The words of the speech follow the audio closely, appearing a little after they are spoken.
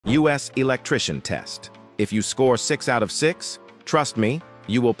U.S. electrician test. If you score 6 out of 6, trust me,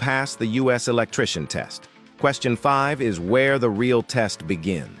 you will pass the U.S. electrician test. Question 5 is where the real test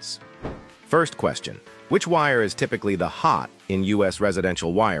begins. First question, which wire is typically the hot in U.S.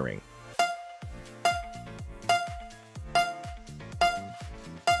 residential wiring?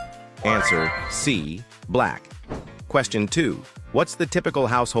 Answer C, black. Question 2, what's the typical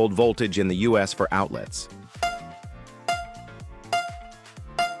household voltage in the U.S. for outlets?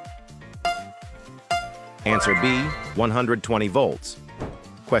 Answer B, 120 volts.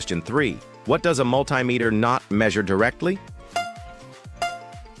 Question 3, what does a multimeter not measure directly?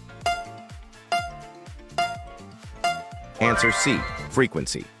 Answer C,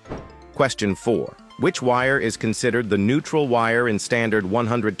 frequency. Question 4, which wire is considered the neutral wire in standard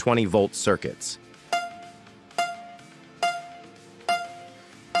 120-volt circuits?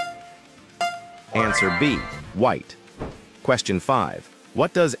 Answer B, white. Question 5,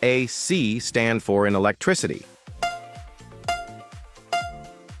 what does AC stand for in electricity?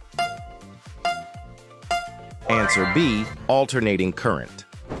 Answer B, alternating current.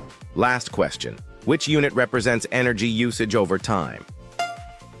 Last question, which unit represents energy usage over time?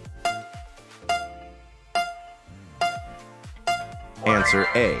 Answer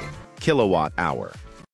A, kilowatt hour.